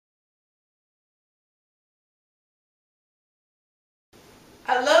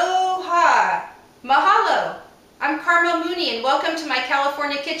Aloha! Mahalo! I'm Carmel Mooney and welcome to my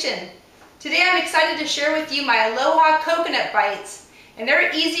California kitchen. Today I'm excited to share with you my Aloha coconut bites. And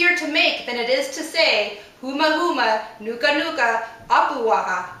they're easier to make than it is to say huma huma, nuka nuka,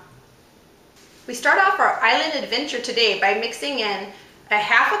 apua. We start off our island adventure today by mixing in a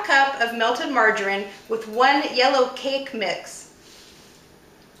half a cup of melted margarine with 1 yellow cake mix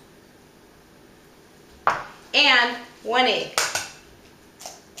and 1 egg.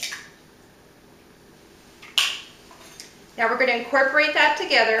 Now we're going to incorporate that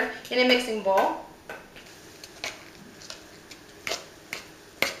together in a mixing bowl.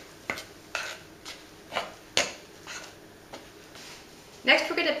 Next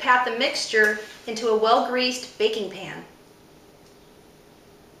we're going to pat the mixture into a well-greased baking pan.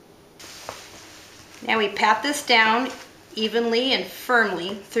 Now we pat this down evenly and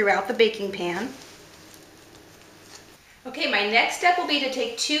firmly throughout the baking pan. Okay, my next step will be to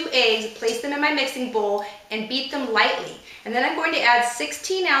take 2 eggs, place them in my mixing bowl, and beat them lightly. And then I'm going to add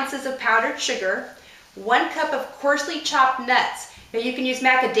 16 ounces of powdered sugar, 1 cup of coarsely chopped nuts. Now you can use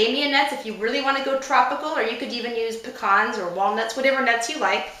macadamia nuts if you really want to go tropical, or you could even use pecans or walnuts, whatever nuts you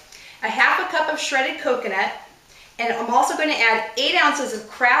like. A half a cup of shredded coconut, and I'm also going to add 8 ounces of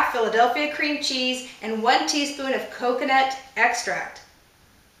Kraft Philadelphia cream cheese and 1 teaspoon of coconut extract.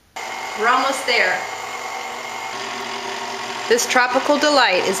 We're almost there. This tropical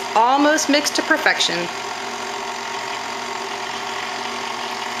delight is almost mixed to perfection.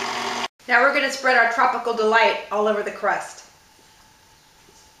 Now we're going to spread our tropical delight all over the crust.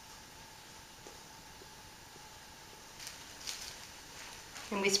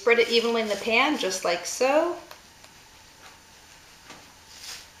 And we spread it evenly in the pan, just like so.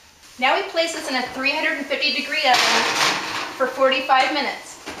 Now we place this in a 350-degree oven for 45 minutes.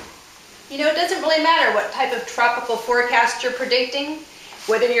 You know, it doesn't really matter what type of tropical forecast you're predicting,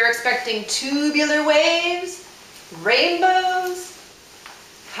 whether you're expecting tubular waves, rainbows,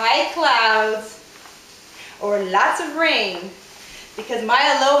 high clouds, or lots of rain, because my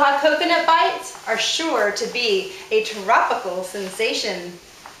Aloha coconut bites are sure to be a tropical sensation.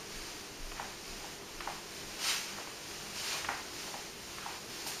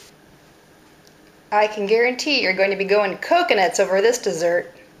 I can guarantee you're going to be going coconuts over this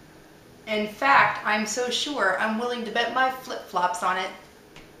dessert. In fact, I'm so sure I'm willing to bet my flip-flops on it.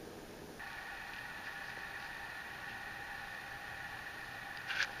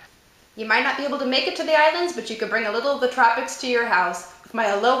 You might not be able to make it to the islands, but you can bring a little of the tropics to your house with my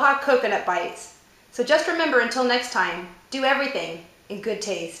Aloha coconut bites. So just remember, until next time, do everything in good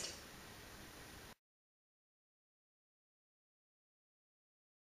taste.